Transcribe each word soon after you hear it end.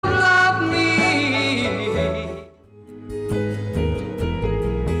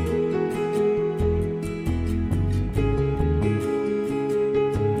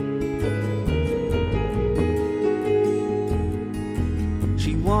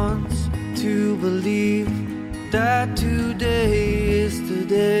wants to believe that today is the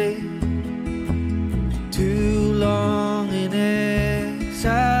day. Too long in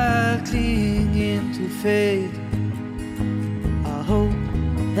exile, clinging to fate. A hope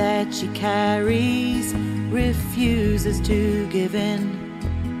that she carries refuses to give in.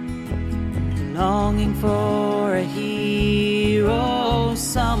 Longing for a hero,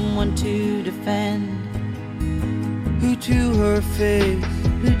 someone to defend. Who to her face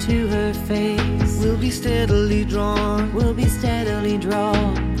will be steadily drawn.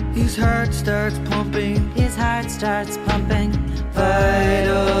 His heart starts pumping,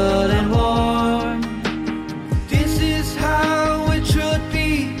 vital and warm. This is how it should be,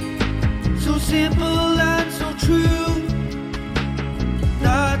 so simple and so true.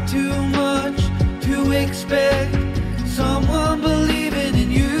 Not too much to expect, someone believing in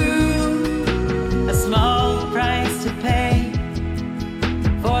you. A small price to pay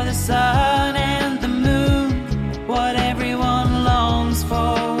for the sun and the moon, what everyone longs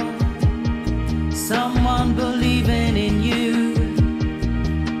for. Someone believing in you.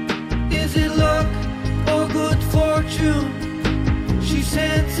 Is it luck or good fortune? She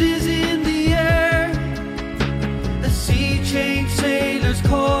senses in the air. A sea change, sailors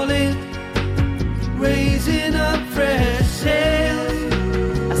call it, raising up fresh sails.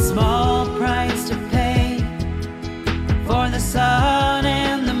 A small price to pay for the sun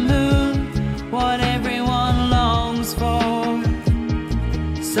and the moon, what everyone longs for.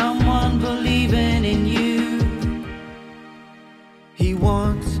 Someone believing in you. He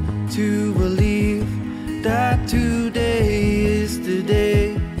wants to believe that today is the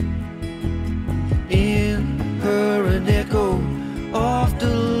day. In her an echo of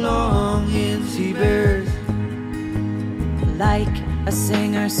the longing sea bears. Like a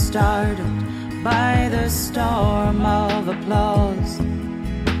singer startled by the storm of applause.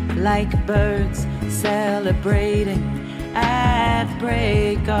 Like birds celebrating at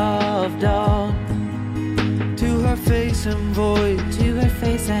break of dawn. To her face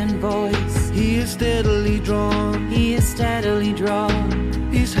and voice, he is steadily drawn.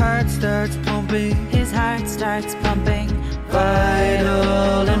 His heart starts pumping,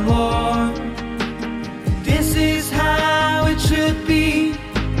 vital and warm. This is how it should be,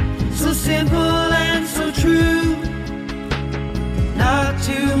 so simple and so true. Not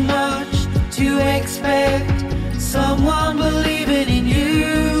too much to expect, someone believing in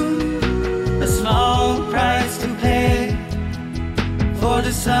you. A small price to pay for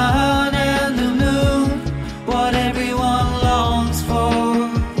the sun and the moon, what everyone longs for.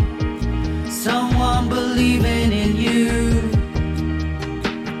 Someone believing in you.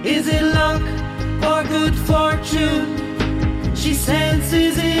 Is it luck or good fortune? She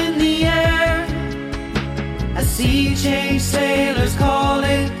senses in the air. A sea change, sailors call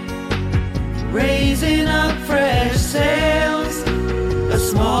it, raising up fresh sails. A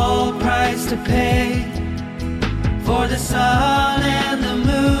small price to pay for the sun and the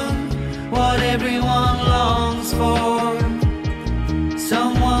moon, what everyone longs for.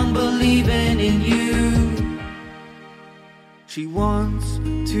 Someone believing in you. She wants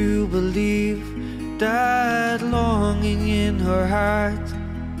to believe that longing in her heart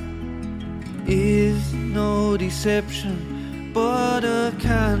is no deception, but a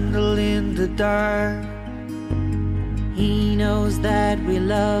candle in the dark. He knows that we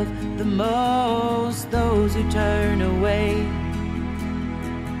love the most those who turn away.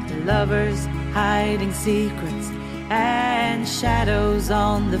 The lovers hiding secrets and shadows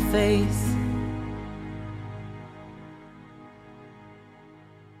on the face.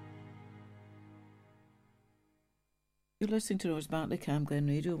 You're listening to Rose Bartley, Cam Glen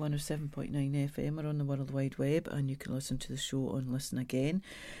Radio, 107.9 FM, or on the World Wide Web, and you can listen to the show on Listen Again.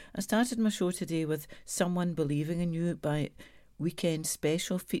 I started my show today with Someone Believing in You by Weekend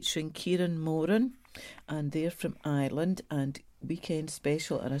Special featuring Kieran Moran, and they're from Ireland. And Weekend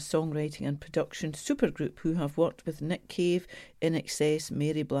Special are a songwriting and production supergroup who have worked with Nick Cave, In Excess,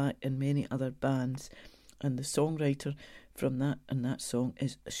 Mary Black and many other bands. And the songwriter from that song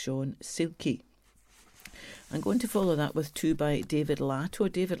is Sean Silky. I'm going to follow that with two by David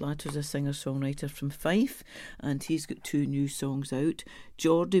Latto. David Latto is a singer-songwriter from Fife, and he's got two new songs out,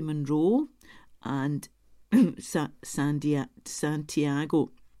 Geordie Monroe and Santiago.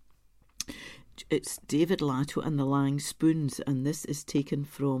 It's David Latto and the Lang Spoons, and this is taken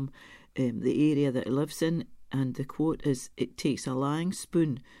from the area that he lives in, and the quote is, "It takes a lang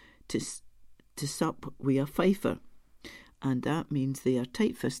spoon to sup wi' a fifer." And that means they are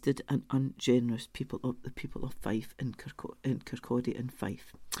tight-fisted and ungenerous the people of Fife in Kirkcaldy and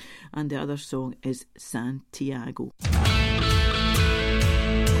Fife. And the other song is Santiago.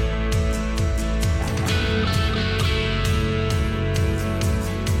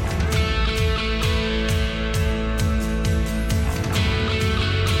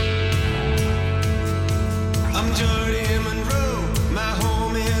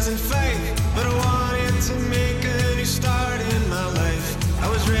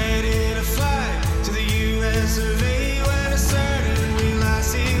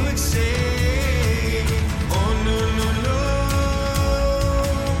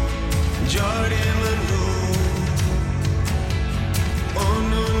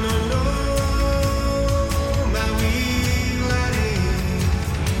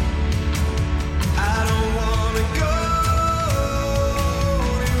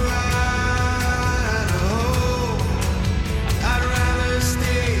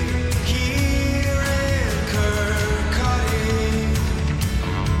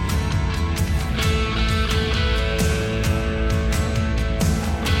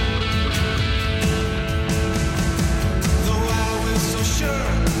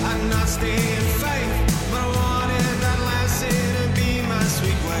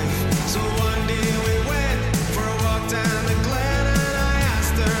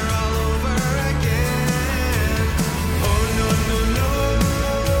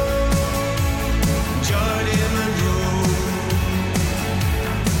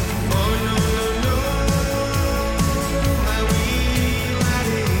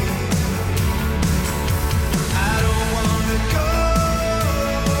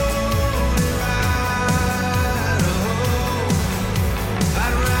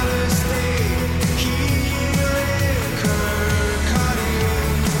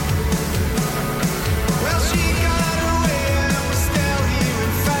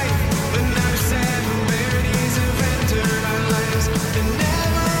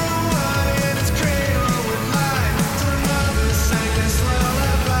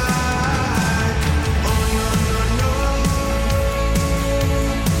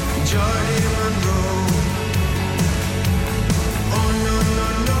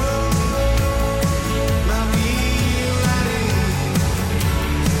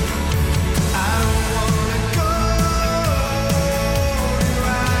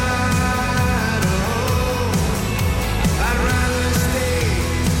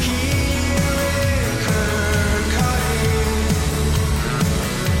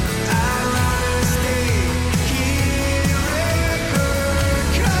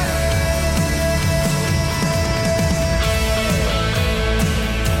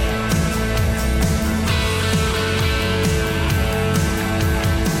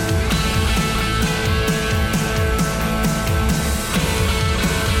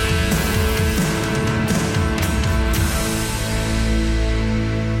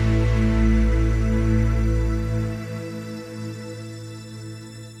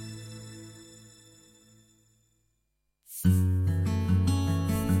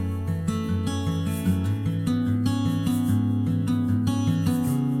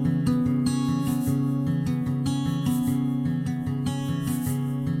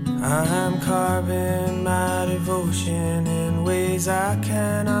 I'm carving my devotion in ways I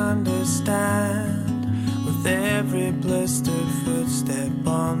can understand, with every blistered footstep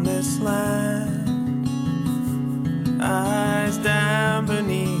on this land. Eyes down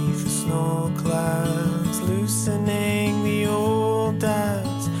beneath the snow clouds, loosening the old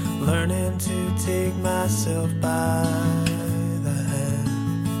doubts, learning to take myself by the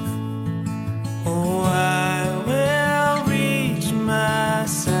hand. Oh, I will reach my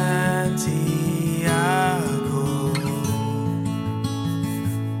Santiago.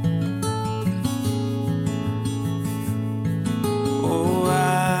 Oh,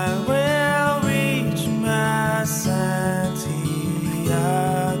 I will reach my Santiago.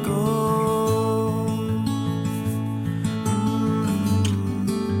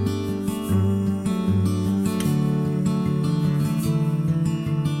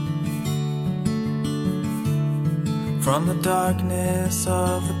 From the darkness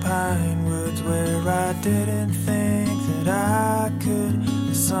of the pine woods where I didn't think that I could,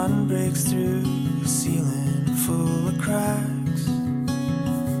 the sun breaks through the ceiling full of cracks.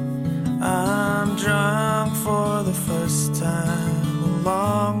 I'm drunk for the first time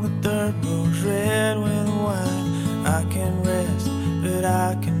along the dirt roads red with wine. I can rest, but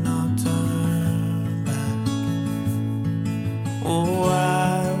I cannot turn back. Oh,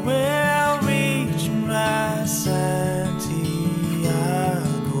 I will reach my Santiago.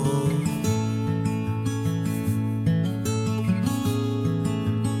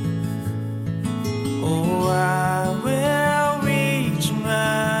 Oh, I will reach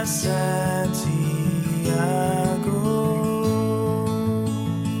my Santiago.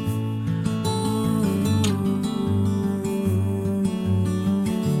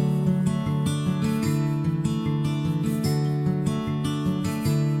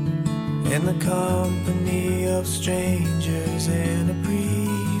 In the company of strangers, in a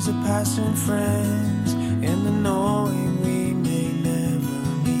breeze of passing friends, in the knowing we may never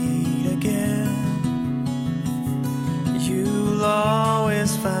meet again. You'll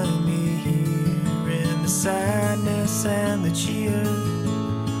always find me here in the sadness and the cheer,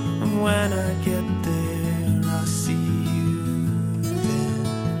 when I get there, I'll see you then.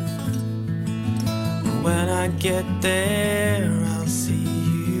 When I get there, I'll see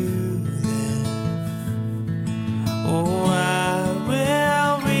you then. Oh, I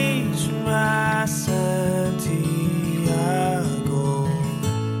will reach my Santiago.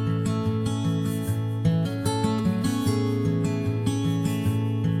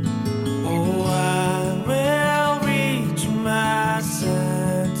 Oh, I will reach my Santiago.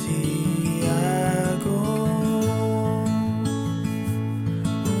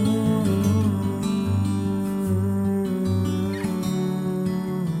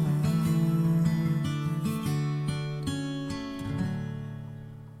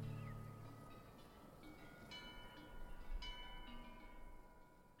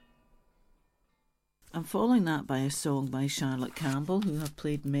 I'm following that by a song by Charlotte Campbell, who I've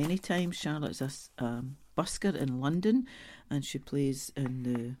played many times. Charlotte's a busker in London, and she plays in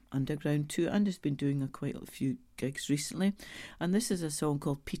the underground too, and has been doing quite a few gigs recently. And this is a song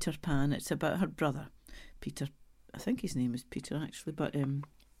called Peter Pan. It's about her brother, Peter. I think his name is Peter actually, but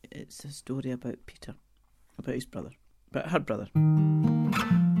it's a story about Peter, about his brother, about her brother.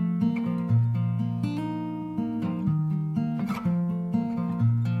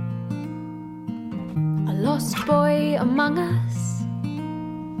 Lost boy among us,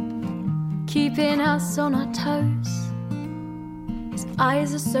 keeping us on our toes. His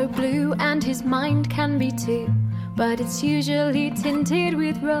eyes are so blue and his mind can be too, but it's usually tinted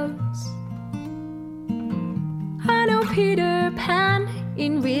with rose. I know Peter Pan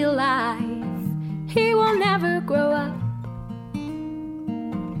in real life, he will never grow up.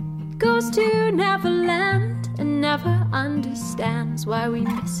 Goes to Neverland and never understands why we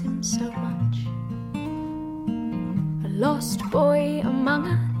miss him so much. Lost boy among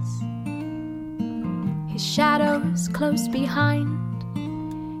us, his shadow's close behind.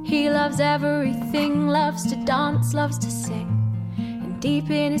 He loves everything, loves to dance, loves to sing, and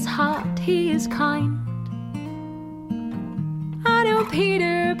deep in his heart he is kind. I know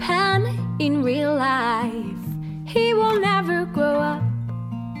Peter Pan in real life, he will never grow up.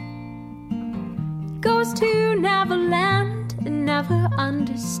 Goes to Neverland and never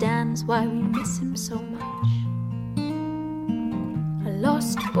understands why we miss him so much.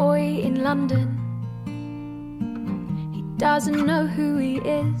 Lost boy in London, he doesn't know who he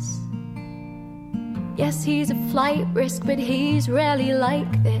is. Yes, he's a flight risk, but he's rarely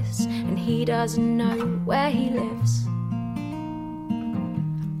like this, and he doesn't know where he lives.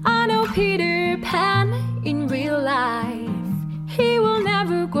 I know Peter Pan in real life, he will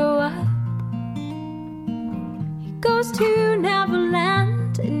never grow up. He goes to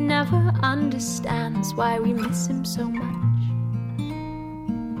Neverland and never understands why we miss him so much.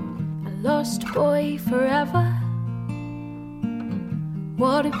 Lost boy forever,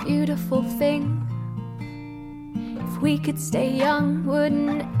 what a beautiful thing. If we could stay young,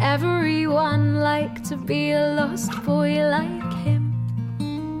 wouldn't everyone like to be a lost boy like him?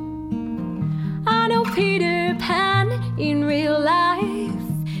 I know Peter Pan in real life,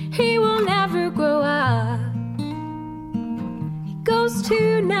 he will never grow up. He goes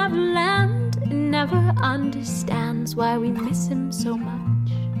to Neverland and never understands why we miss him so much.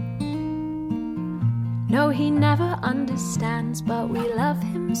 No, he never understands, but we love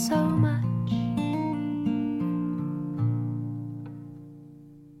him so much.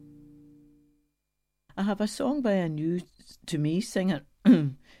 I have a song by a new-to-me singer,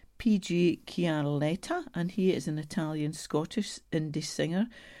 P.G. Chiarletta, and he is an Italian-Scottish indie singer,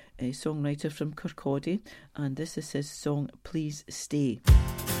 a songwriter from Kirkcaldy, and this is his song, Please Stay.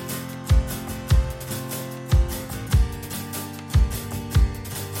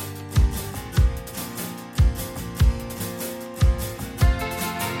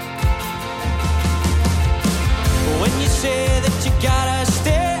 Say that you gotta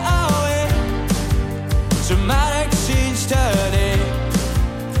stay away. Dramatic change today.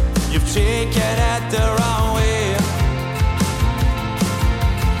 You've taken it the wrong way.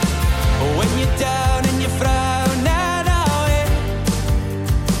 When you're down and you're frowning away,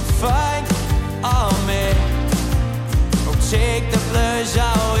 find on me. Oh, take the blues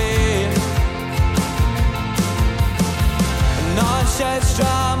away. Nonsense,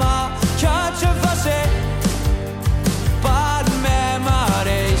 drama, controversy.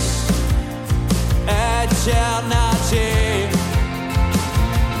 Eternity.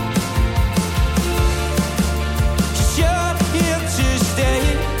 'Cause you're here to stay.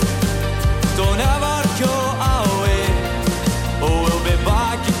 Don't ever go away. Oh, we'll be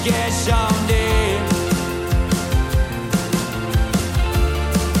back again someday.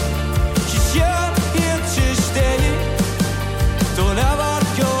 'Cause you're here to stay. Don't ever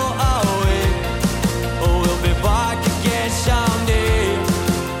go away.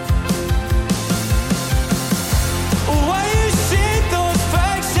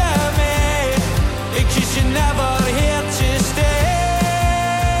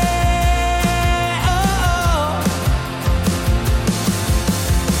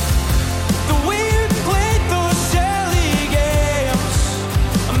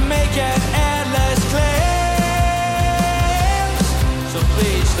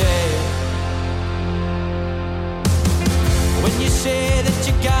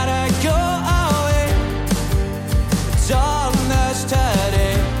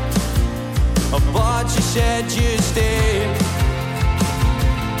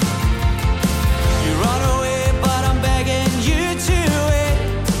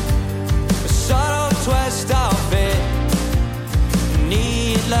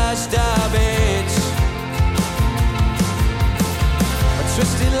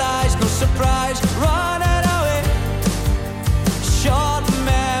 empty lies, no surprise, running away. Short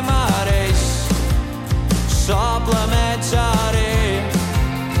memories, supplementary.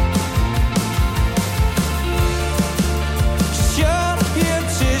 You're here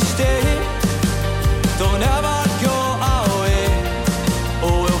to stay, don't ever go away.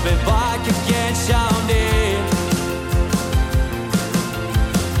 Oh, we'll be back again someday.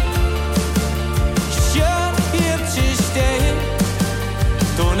 You're here to stay,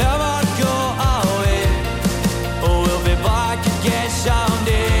 don't ever go away. Oh, we'll be back again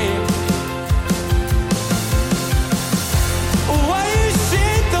someday. Why you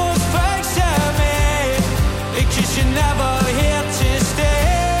say those facts to me? Because you're never here to stay.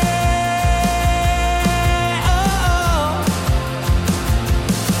 Oh,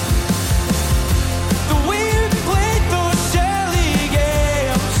 the way you played those silly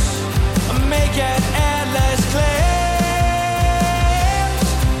games, make it endless claims.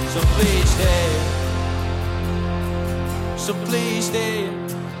 So please stay. So please stay.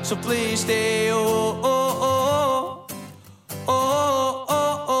 So please stay. Oh, oh, oh. Oh,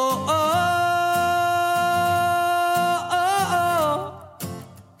 oh, oh, oh, oh.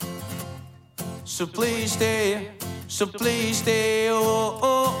 So please stay. So please stay. Oh,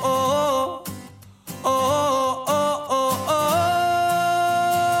 oh, oh. Oh, oh, oh, oh,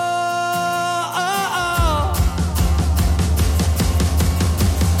 oh.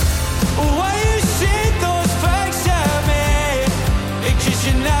 Why you say those facts to me? Because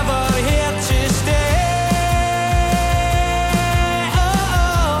you're never here to stay.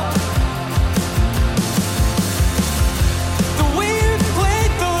 Oh, the way you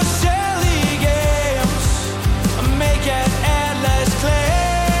played those silly games, make it endless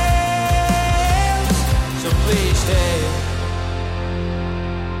claims. So please stay.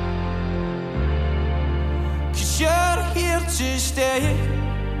 'Cause you're here to stay,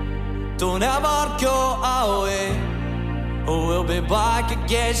 don't ever go away. Oh, we'll be back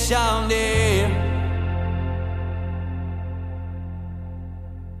again someday.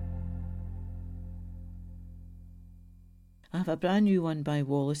 I have a brand new one by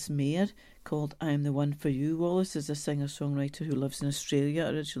Wallace Mayer called I'm the One for You. Wallace is a singer-songwriter who lives in Australia,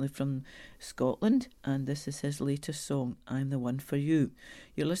 originally from Scotland, and this is his latest song, I'm the One for You.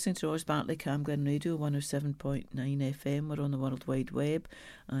 You're listening to Ros Bartley Camglen Radio 107.9 FM. We're on the World Wide Web,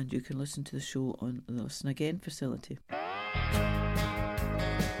 and you can listen to the show on the Listen Again facility.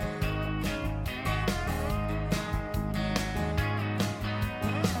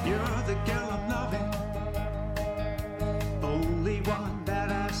 You're the girl I'm loving, only one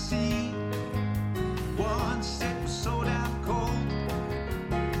that I see. Once it was so damn cold,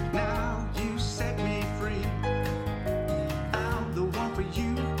 now you set me free. I'm the one for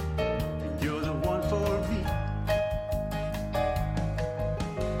you, you're the one for me.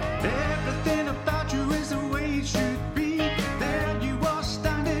 Everything about you is the way it should be. There you are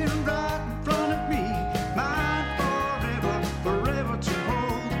standing right in front of me. Mine forever, forever to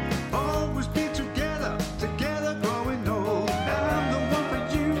hold. Always be together, together growing old. I'm the one for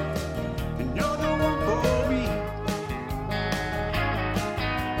you, and you're the one for me.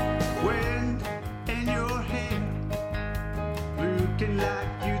 Wind in your hair, looking like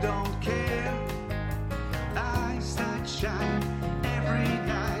you don't care. Eyes that shine every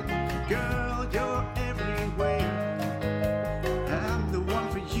night, girl, you're everywhere. I'm the one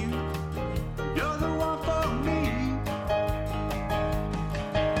for you, you're the one for me.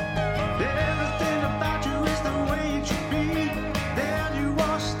 Everything about you is the way it should be. There you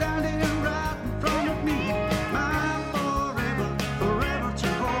are standing right in front of me. Mine forever, forever to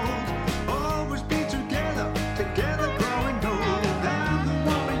hold. Always be together, together growing old. I'm the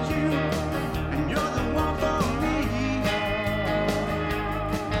one for you, and you're the one for me.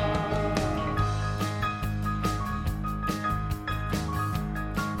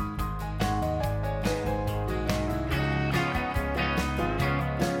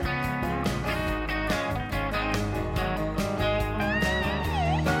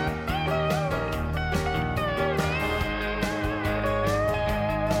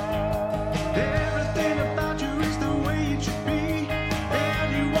 Everything about you is the way it should be. There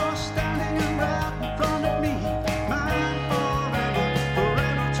you are standing right in front of me. Mine forever,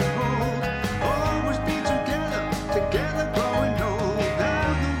 forever to hold. Always be together, together growing old.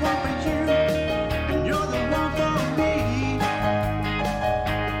 I'm the one for you, and you're the one for me.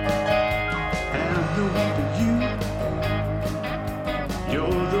 I'm the one for you,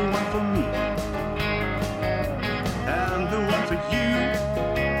 you're the one for me. I'm the one for you,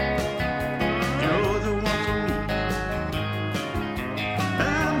 you're the one for me.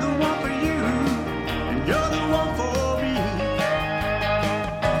 I'm the one for you, and you're the one for me.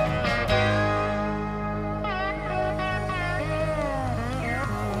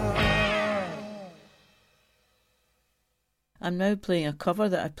 I'm now playing a cover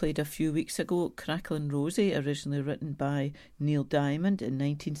that I played a few weeks ago, Cracklin' Rosie, originally written by Neil Diamond in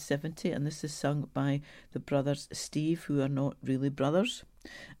 1970, and this is sung by the brothers Steve, who are not really brothers.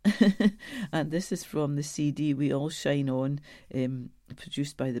 And this is from the CD We All Shine On,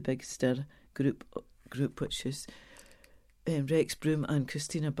 produced by the Big Stir group which is Rex Broom and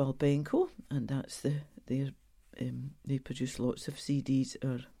Christina Balbenko, and that's they produce lots of CDs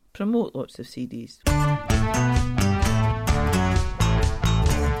or promote lots of CDs.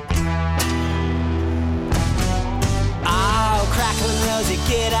 Oh, Cracklin' Rosie,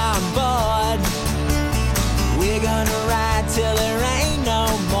 get on board. We're gonna ride till there ain't no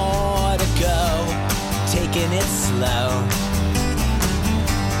more to go. Taking it slow.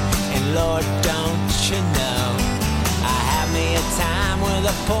 And Lord, don't you know, I have me a time with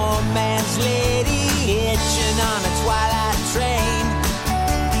a poor man's lady, hitching on a twilight train.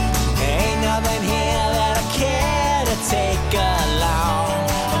 There ain't nothing here that I care to take along,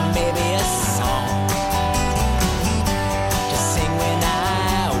 or maybe a song to sing when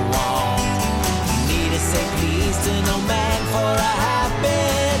I want. Need to say please to no man for a happy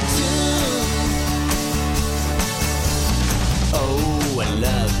tune. Oh, I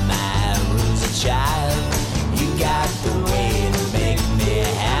love my Rosie child. You got the way to make me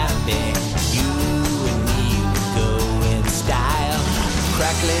happy. You and me go in style.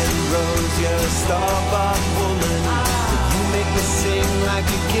 Cracklin' Rose, you're a star-bought woman. You make me sing like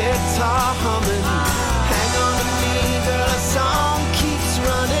a guitar humming. Hang on to me, girl, a song keeps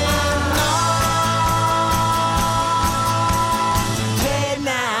running on. Play it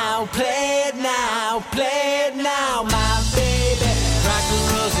now, play it now, play it now, my baby. Cracklin'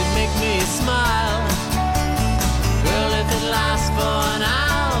 Rose, you make me smile. Girl, if it lasts for an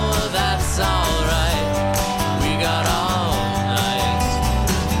hour, that's alright. We got all night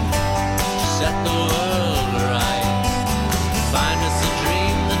to set the world right. Find us a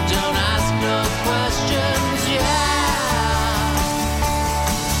dream that don't ask no questions, yeah.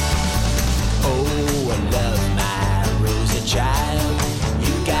 Oh, I love my Rosie child.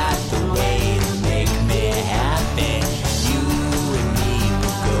 You got the way to make me happy. You and me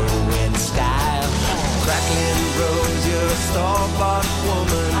will go in style. Cracklin' Rose, you're a star-bought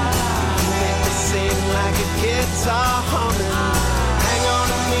woman. You make me sing like a guitar humming. Hang on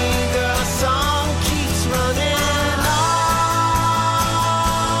to me, girl, a song keeps running on.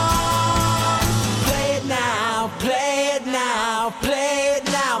 Play it now, play it now, play it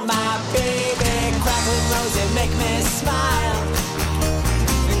now, my baby. Cracklin' Rose, you make me smile.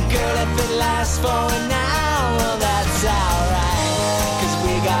 And girl, if it lasts for an hour, that's alright. 'Cause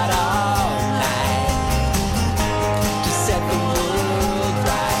we got all night to set the world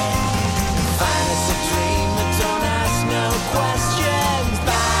right. Find us a dream that don't ask no questions.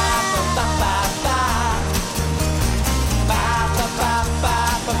 Ba ba ba ba ba. Ba ba ba ba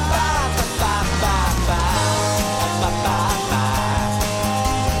ba ba ba ba ba. Ba ba ba.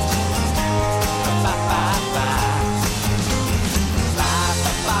 Ba ba ba. Ba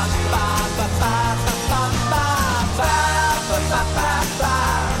ba ba ba ba ba ba ba ba. Ba ba ba ba.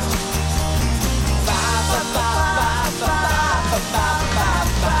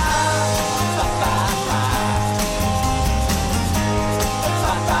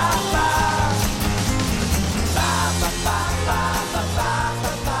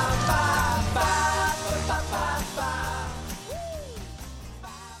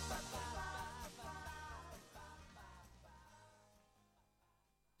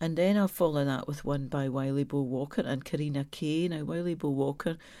 And then I'll follow that with one by Wiley Bo Walker and Karina Kay. Now, Wiley Bo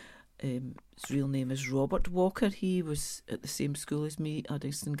Walker, his real name is Robert Walker. He was at the same school as me,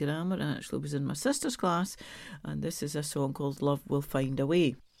 Addington Grammar, and actually was in my sister's class. And this is a song called Love Will Find a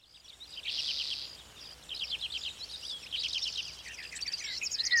Way.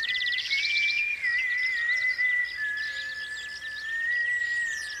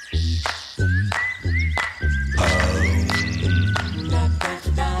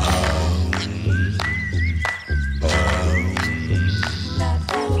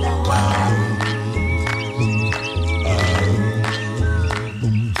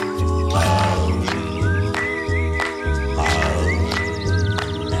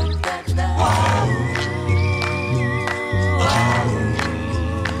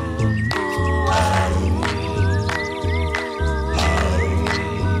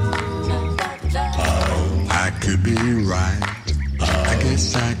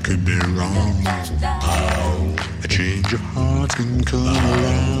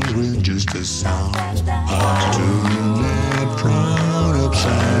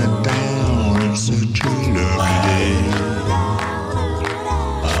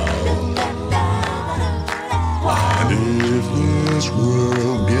 If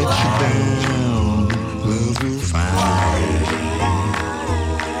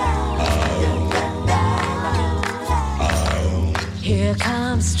Here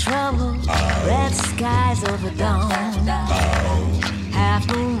comes trouble, red skies over dawn. Half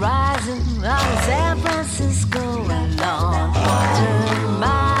moon rising on San Francisco alone. Turn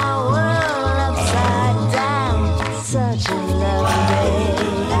my world upside down. Such a lovely day.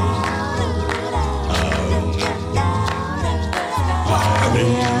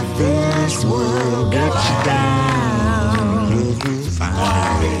 If this world gets you down, love will find a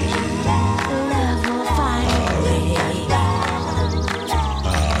way. Love will find a way.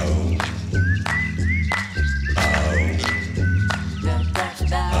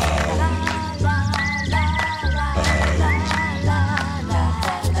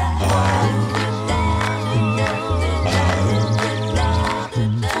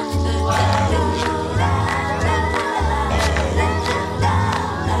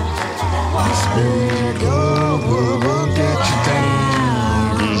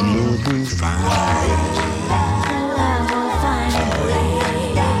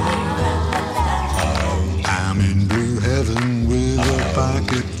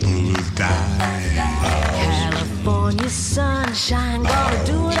 California sunshine, gonna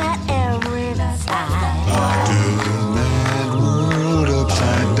do that every time. Turn that world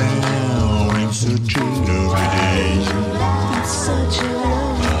upside down. It's such a lovely day. It's such a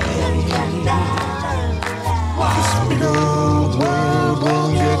lovely day. This big old world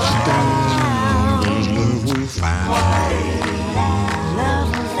won't get you down. 'Cause love will find a way. Love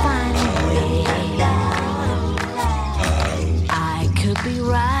will find a way. I could be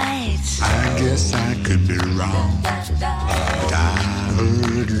right. I guess I could be wrong, but I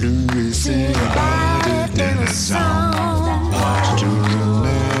heard Louis sing about it in a song. Turn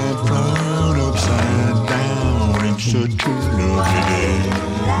that frown upside down. It's such a lovely day.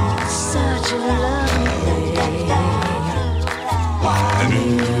 Such a lovely day. And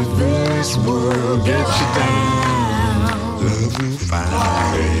if this world gets you down, love will find a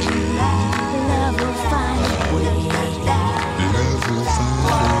way. Love will find a way. Love will find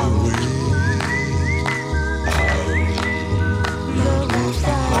a way. Love will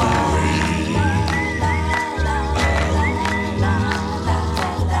find a way.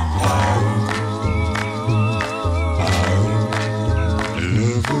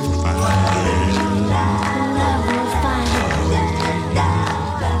 Love will find a way. Love will find a way.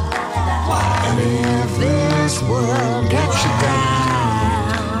 And if this world gets you down,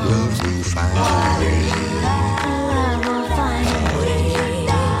 love will find a way. Love will find a way.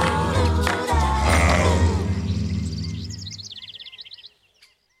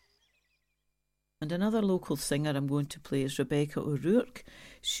 And another local singer I'm going to play is Rebecca O'Rourke.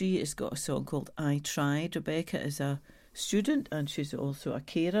 She has got a song called I Tried. Rebecca is a student and she's also a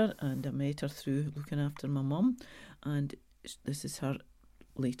carer, and I met her through looking after my mum, and this is her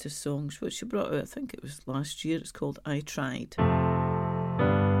latest song which she brought out, I think it was last year. It's called I Tried.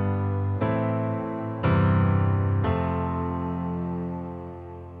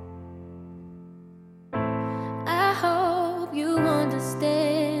 I hope you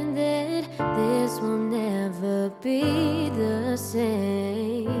understand that this will never be the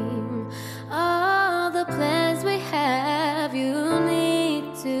same. All the plans we have, you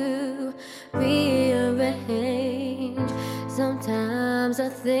need to rearrange. Sometimes I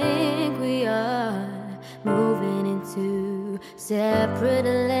think we are moving into separate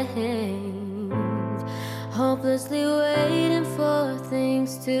lanes, hopelessly waiting for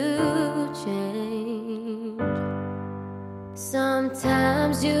things to change.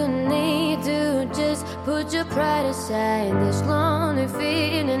 Sometimes you need to just put your pride aside. This lonely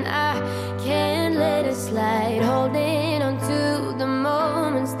feeling, I can't let it slide. Holding on to the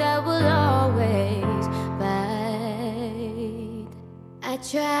moments that will always bite. I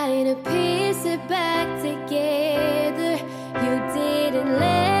try to piece it back together. You didn't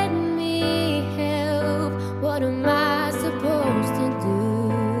let me help. What am I supposed to do?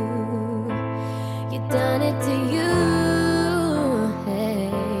 You done it to you.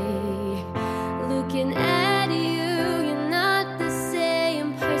 Hey, looking at you, you're not the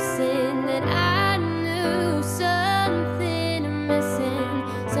same person that I knew. Something missing,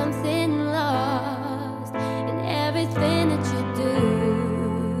 something lost in everything that you do.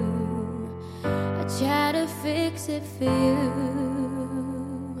 I try to fix it for you.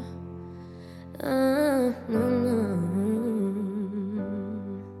 No.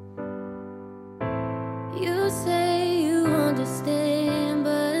 You say you understand,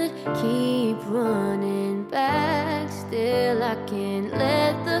 but keep running back. Still I can't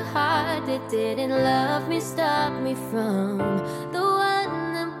let the heart that didn't love me stop me from the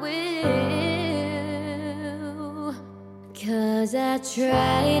one that will. 'Cause I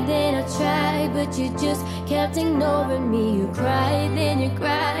tried and I tried, but you just kept ignoring me. You cried and you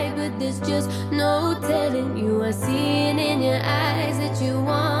cried, but there's just no telling you. I see it in your eyes that you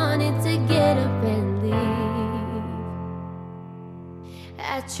wanted to get up and leave.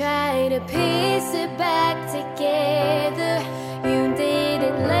 I tried to piece it back together. You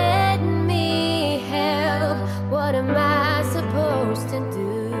didn't let me help. What am I supposed to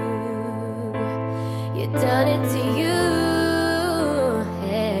do? You done it to you.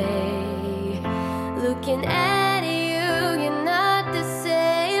 Hey, looking at you, you're not the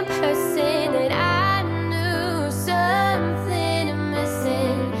same person that I knew. Something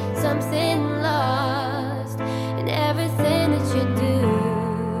missing, something lost in everything that you do.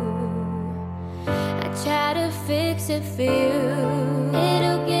 I try to fix it for you.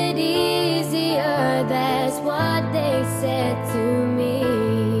 It'll get easier, that's what they said to me.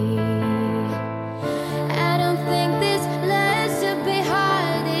 I don't think this life should be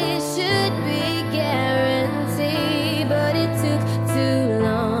hard, it should be guaranteed. But it took too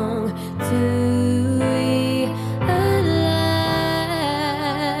long to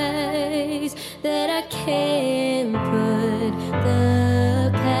realize that I can't put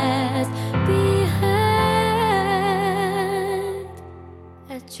the past behind.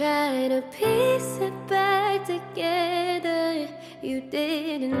 I try to piece it back together. You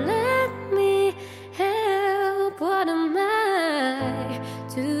didn't let me help. What am I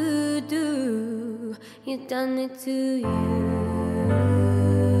to do? You done it to you.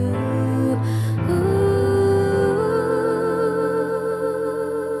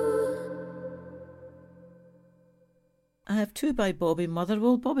 I have two by Bobby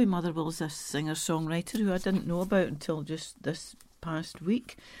Motherwell. Bobby Motherwell is a singer-songwriter who I didn't know about until just this past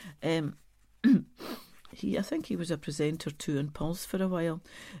week. I think he was a presenter too on Pulse for a while.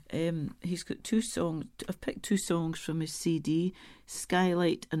 He's got two songs. I've picked two songs from his CD,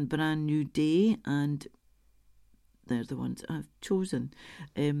 Skylight and Brand New Day, and they're the ones I've chosen.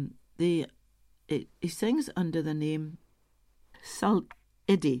 He sings under the name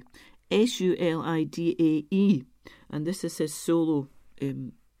Sulidae, Sulidae, and this is his solo.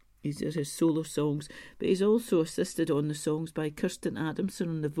 These are his solo songs, but he's also assisted on the songs by Kirsten Adamson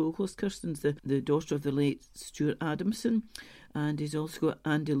on the vocals. Kirsten's the daughter of the late Stuart Adamson, and he's also got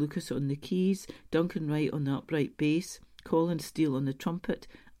Andy Lucas on the keys, Duncan Wright on the upright bass, Colin Steele on the trumpet,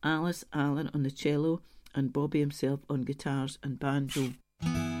 Alice Allen on the cello, and Bobby himself on guitars and banjo.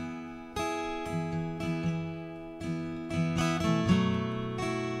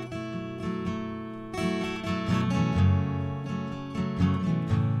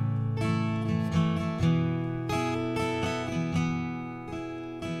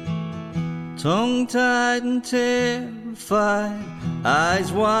 Tongue-tied and terrified,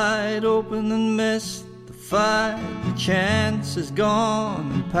 eyes wide open and mystified. The chance is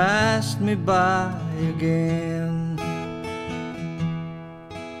gone and passed me by again.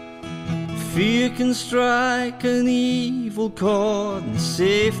 Fear can strike an evil chord, and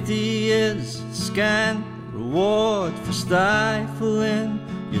safety is scant reward for stifling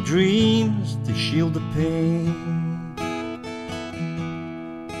your dreams to shield the pain.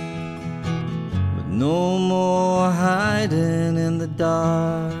 No more hiding in the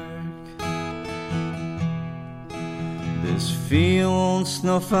dark. This fear won't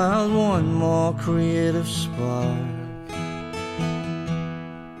snuff out one more creative spark.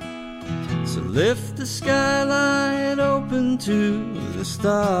 So lift the skylight open to the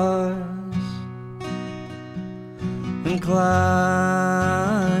stars and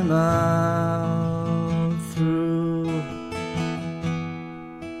climb out through.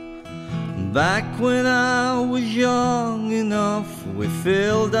 Back when I was young enough, we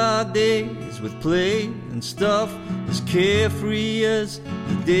filled our days with play and stuff, as carefree as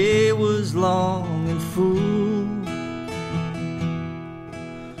the day was long and full.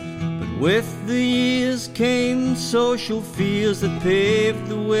 But with the years came social fears that paved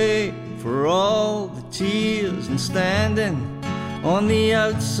the way for all the tears, and standing on the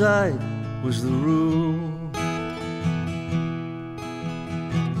outside was the rule.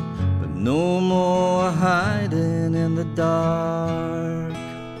 No more hiding in the dark.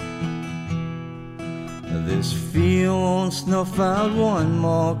 This fear won't snuff out one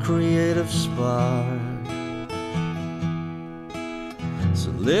more creative spark. So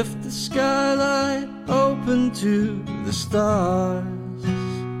lift the skylight open to the stars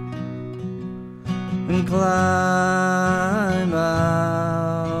and climb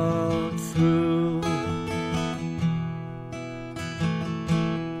out through.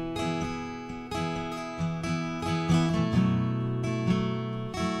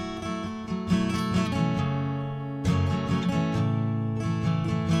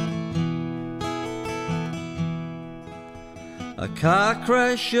 A car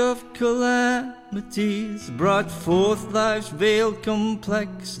crash of calamities brought forth life's veiled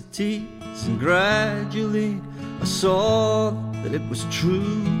complexities, and gradually I saw that it was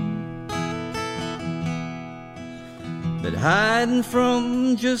true, that hiding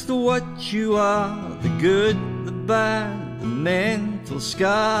from just what you are, the good, the bad, the mental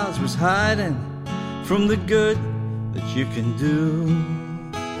scars, was hiding from the good that you can do.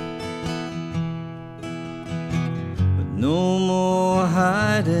 But no more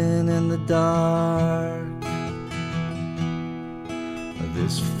hiding in the dark.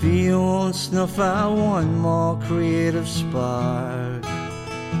 This fear won't snuff out one more creative spark.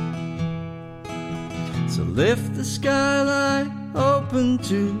 So lift the skylight open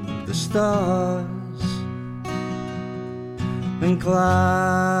to the stars and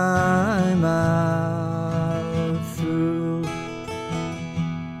climb out through,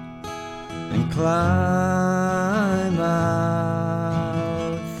 and climb out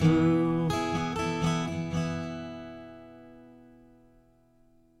through.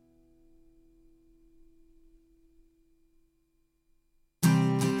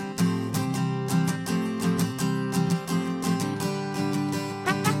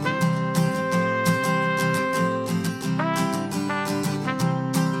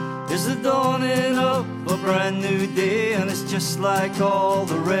 It's the dawning of a brand new day, and it's just like all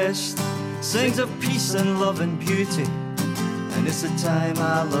the rest. Sings of peace and love and beauty, and it's the time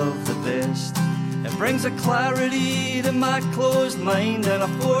I love the best. It brings a clarity to my closed mind, and a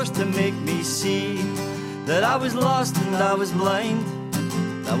force to make me see that I was lost and I was blind.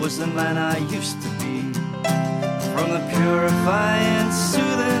 That was the man I used to be. From the purifying,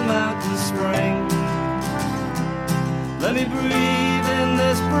 soothing mountain spring, let me breathe in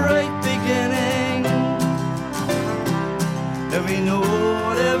this bright beginning. Every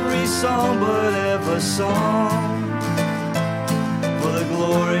note, every song, but every song, for the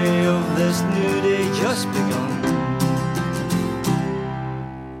glory of this new day just begun.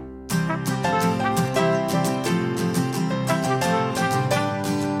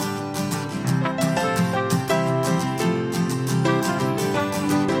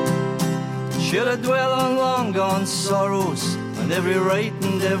 Should I dwell on long gone sorrows, and every right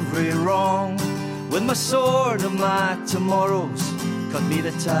and every wrong? With my sword of my tomorrows, cut me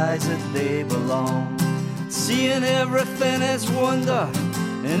the ties that they belong. Seeing everything as wonder,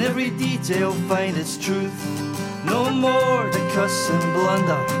 in every detail find its truth. No more to cuss and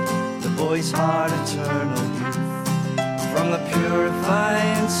blunder, the boy's heart eternal youth. From the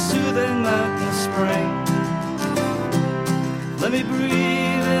purifying, soothing mountain spring, let me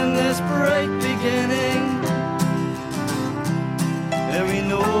breathe in this bright beginning. Every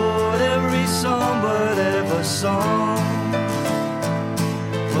note, every song, but every song,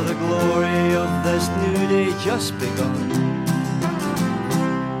 for the glory of this new day just begun.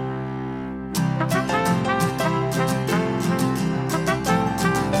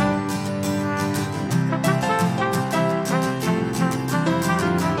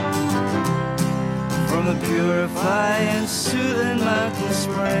 From the purifying, soothing mountain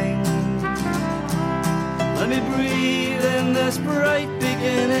spring, let me breathe in this bright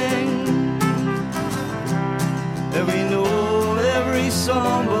beginning. Every note, every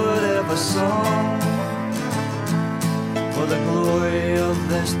song, but every song, for the glory of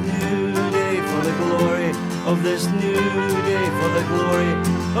this new day, for the glory of this new day, for the glory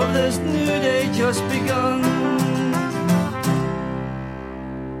of this new day just begun.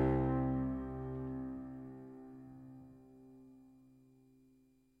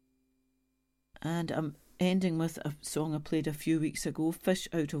 And I'm ending with a song I played a few weeks ago, Fish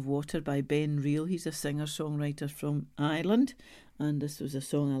Out of Water by Ben Reel. He's a singer-songwriter from Ireland, and this was a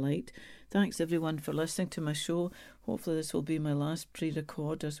song I liked. Thanks everyone for listening to my show. Hopefully this will be my last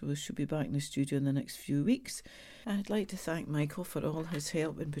pre-record, as we should be back in the studio in the next few weeks. I'd like to thank Michael for all his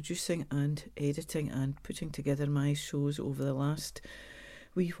help in producing and editing and putting together my shows over the last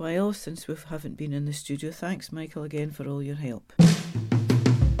wee while since we haven't been in the studio. Thanks Michael again for all your help.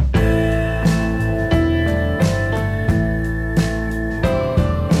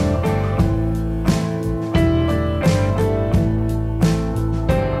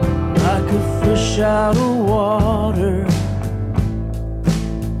 Fish out of water,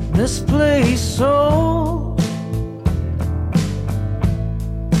 this place so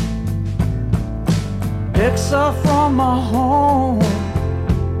picks off from my home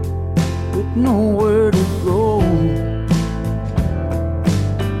with nowhere to go.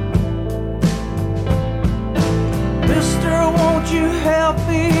 Mister, won't you help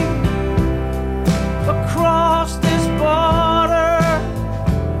me across this border?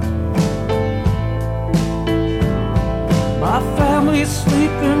 My be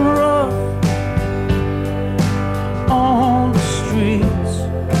sleeping rough on the streets,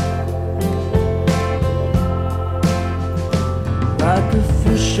 like a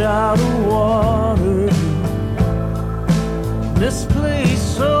fish out of water. This place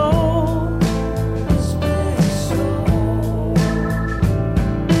so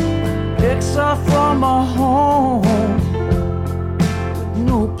exile from my home,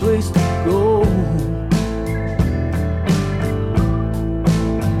 no place to go.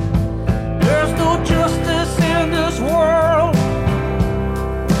 There's no justice in this world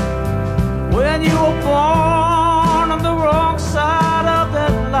when you were born on the wrong side of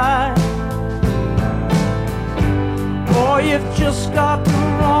that line, or you've just got the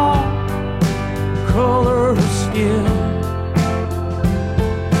wrong color of skin.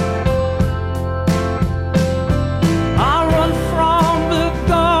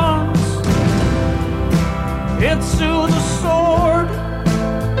 Into the sword,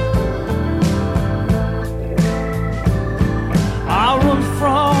 I run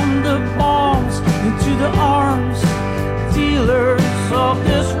from the bombs into the arms dealers of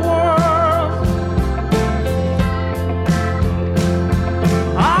this world.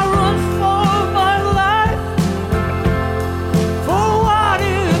 I run for my life, for what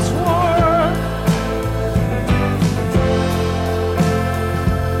it's worth.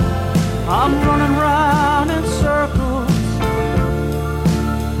 I'm running round in circles,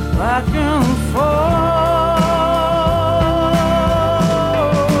 back and forth.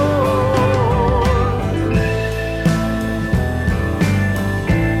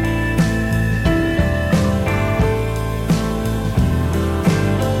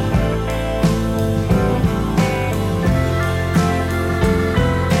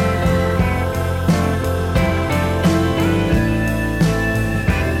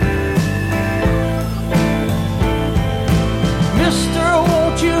 Mister,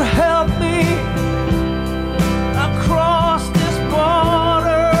 won't you help me across this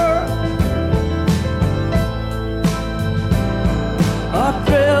border? Our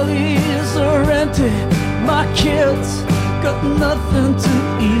bellies are empty, my kids got nothing to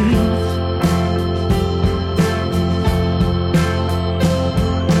eat.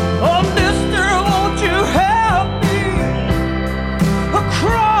 Oh, mister, won't you help me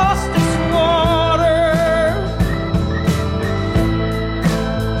across this water?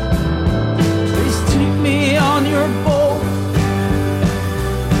 Please take me on your boat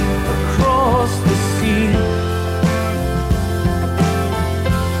across the sea,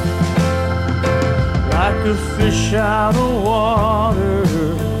 like a fish out of water.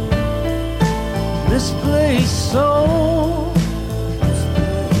 This place so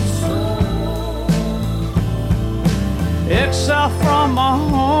exile from my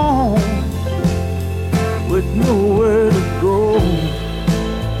home with nowhere to go,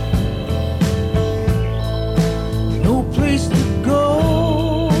 no place to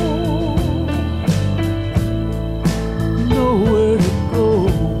go, nowhere to go,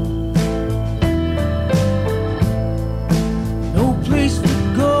 no place to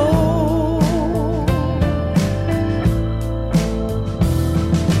go.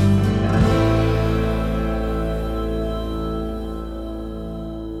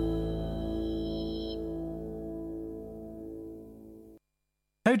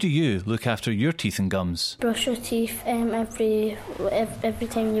 How do you look after your teeth and gums? Brush your teeth every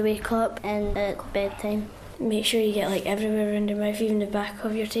time you wake up and at bedtime. Make sure you get like everywhere around your mouth, even the back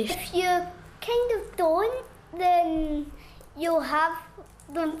of your teeth. If you kind of don't, then you'll have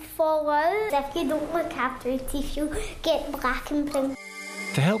them fall out. If you don't look after your teeth, you'll get black and brown.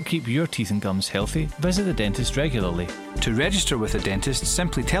 To help keep your teeth and gums healthy, visit the dentist regularly. To register with a dentist,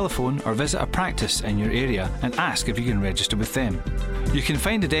 simply telephone or visit a practice in your area and ask if you can register with them. You can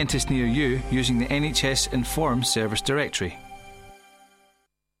find a dentist near you using the NHS Inform service directory.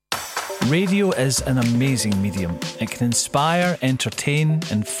 Radio is an amazing medium. It can inspire, entertain,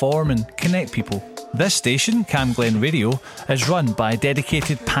 inform and connect people. This station, Cam Glen Radio, is run by a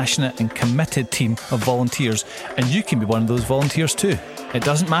dedicated, passionate and committed team of volunteers, and you can be one of those volunteers too. It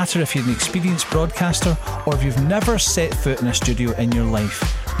doesn't matter if you're an experienced broadcaster or if you've never set foot in a studio in your life.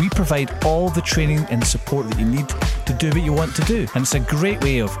 We provide all the training and support that you need to do what you want to do. And it's a great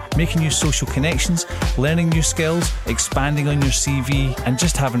way of making new social connections, learning new skills, expanding on your CV and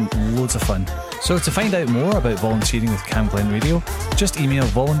just having loads of fun. So to find out more about volunteering with Cam Glen Radio, just email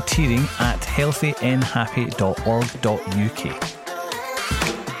volunteering@healthyanhappy.org.uk.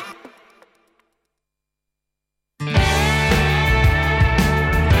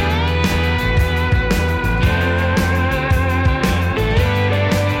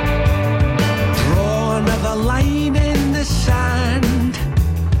 Draw another line in the sand.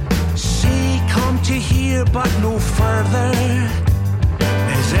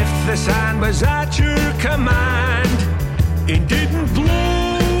 was at your command and didn't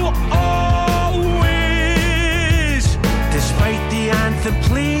blow always, despite the anthem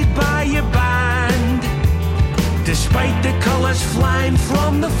played by your band, despite the colours flying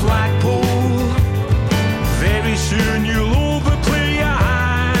from the flagpole. Very soon you'll overplay your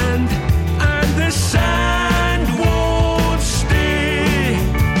hand, and the sand won't stay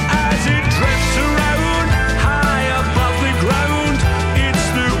as it drifts around high above the ground. It's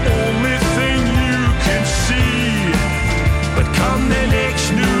the only thing you can see. But come the next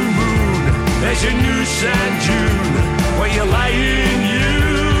new moon, there's a new sand dune where your lion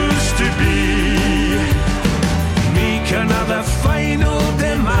used to be. Make another final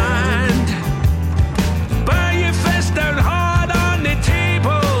demand. Buy your fist down hard on the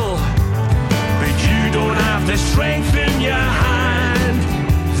table, but you don't have the strength in your hand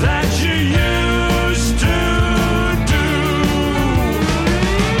that you used to do.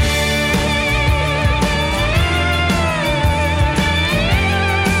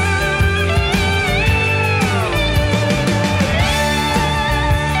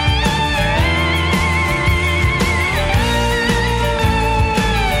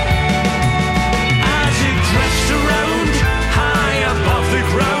 As it drifts around high above the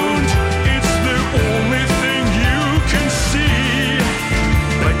ground, it's the only thing you can see.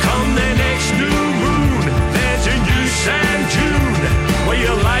 But come the next new moon, there's a new sand dune where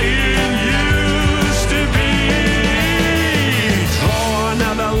your lion used to be. Draw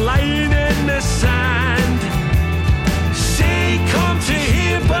another line in the sand. Say come to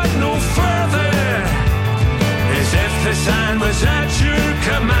here but no further, as if the sand was at your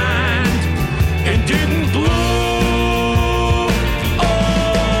command and didn't blow always.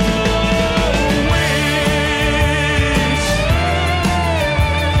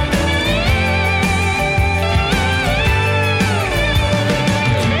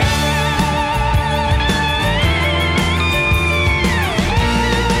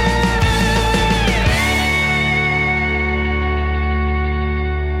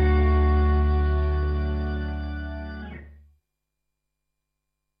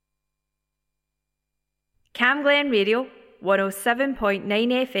 Cam Glen Radio, 107.9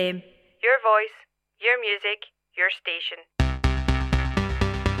 FM. Your voice, your music, your station.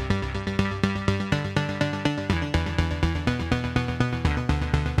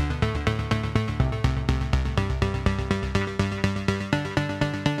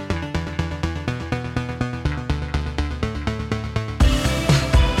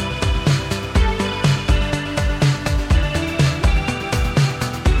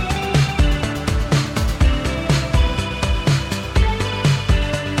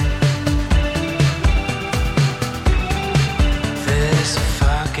 There's a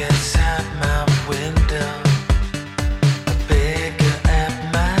fog outside my window, a beggar at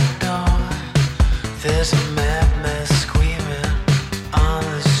my door. There's a madman screaming on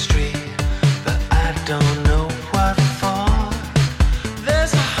the street, but I don't know what for.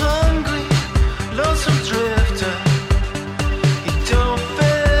 There's a hungry, lonesome drifter, he don't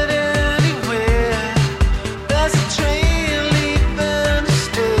fit anywhere. There's a train leaving the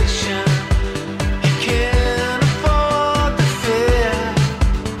station, he can't afford the fare.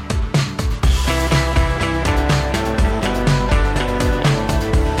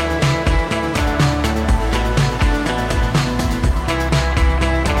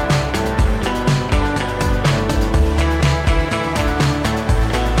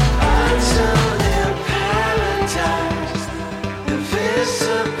 Until in paradise,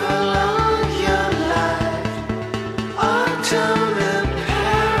 invisible all your life. Autumn in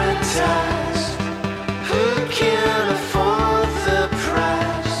paradise, who can afford the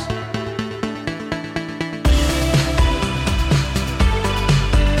price?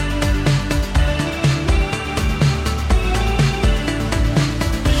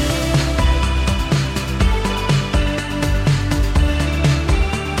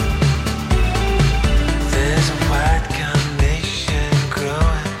 There's a white carnation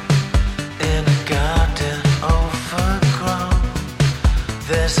growing in a garden overgrown.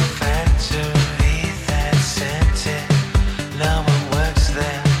 There's a factory that's empty, no one works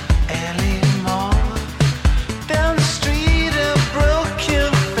there anymore. Down the street of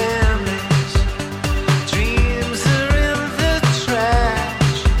broken families, dreams are in the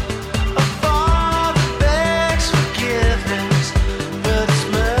trash. A father begs forgiveness, but it's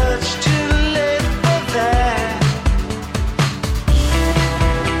much too late for that.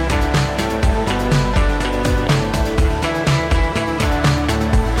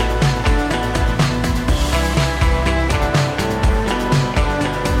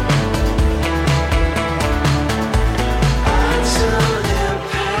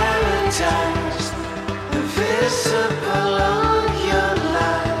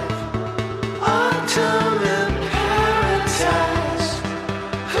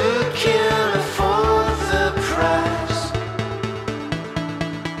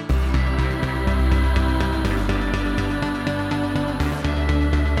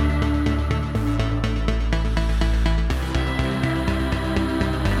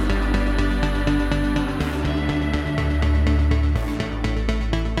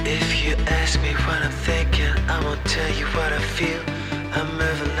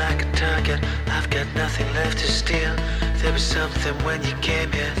 had nothing left to steal. There was something when you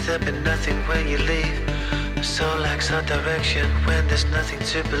came here, there'll be nothing when you leave. My soul lacks a direction when there's nothing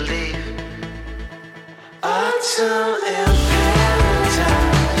to believe. Autumn in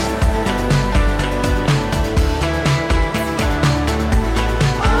paradise.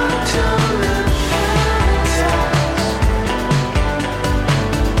 Autumn in paradise.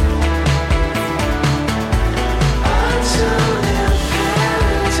 Autumn in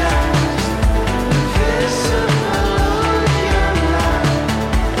paradise. Invisible on your life.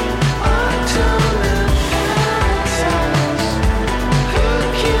 Autumn in paradise. Who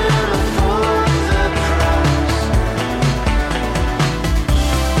can afford the price?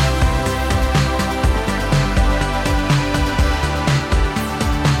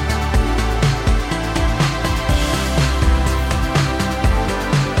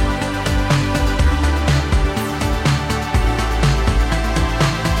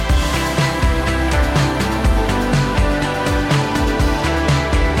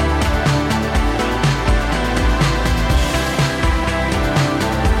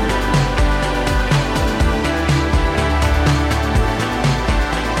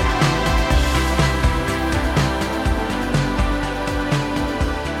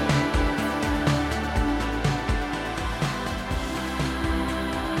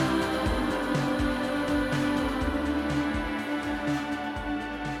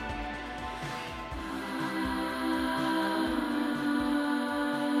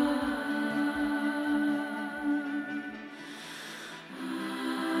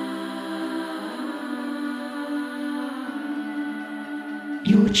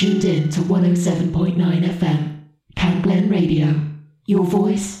 You're tuned in to 107.9 FM, Cam Glen Radio. Your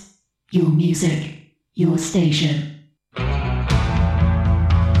voice, your music, your station.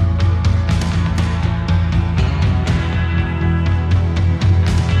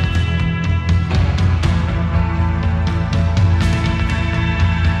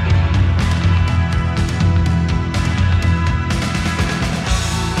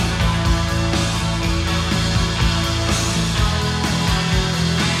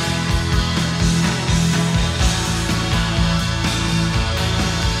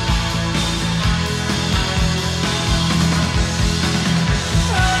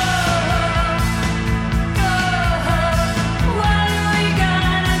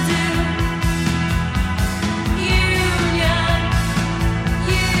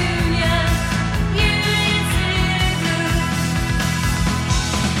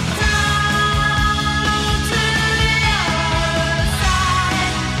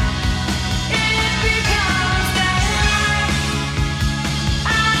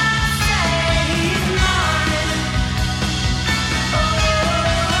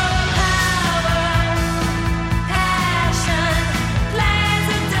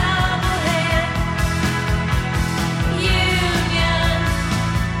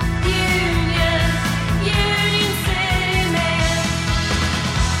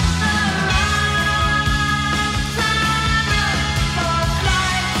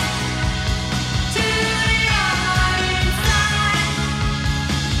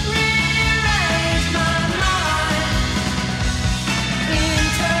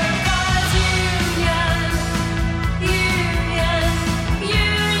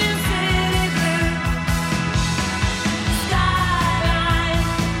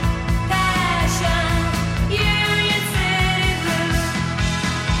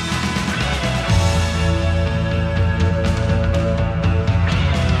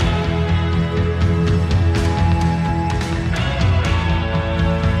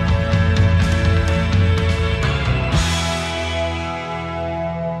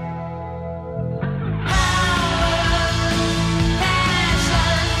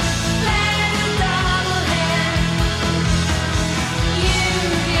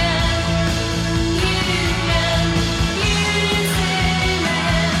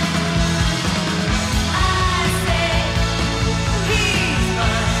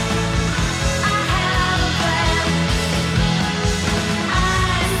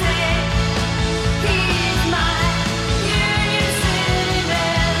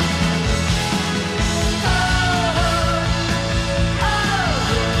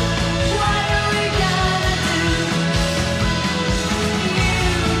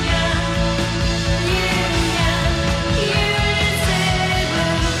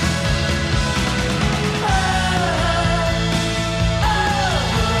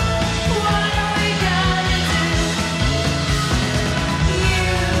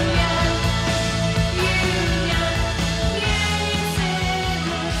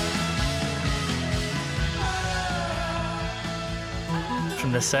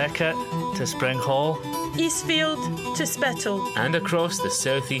 the circuit to Spring Hall, Eastfield to Spittal, and across the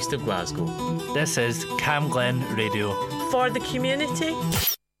southeast of Glasgow. This is Cam Glen Radio. For the community.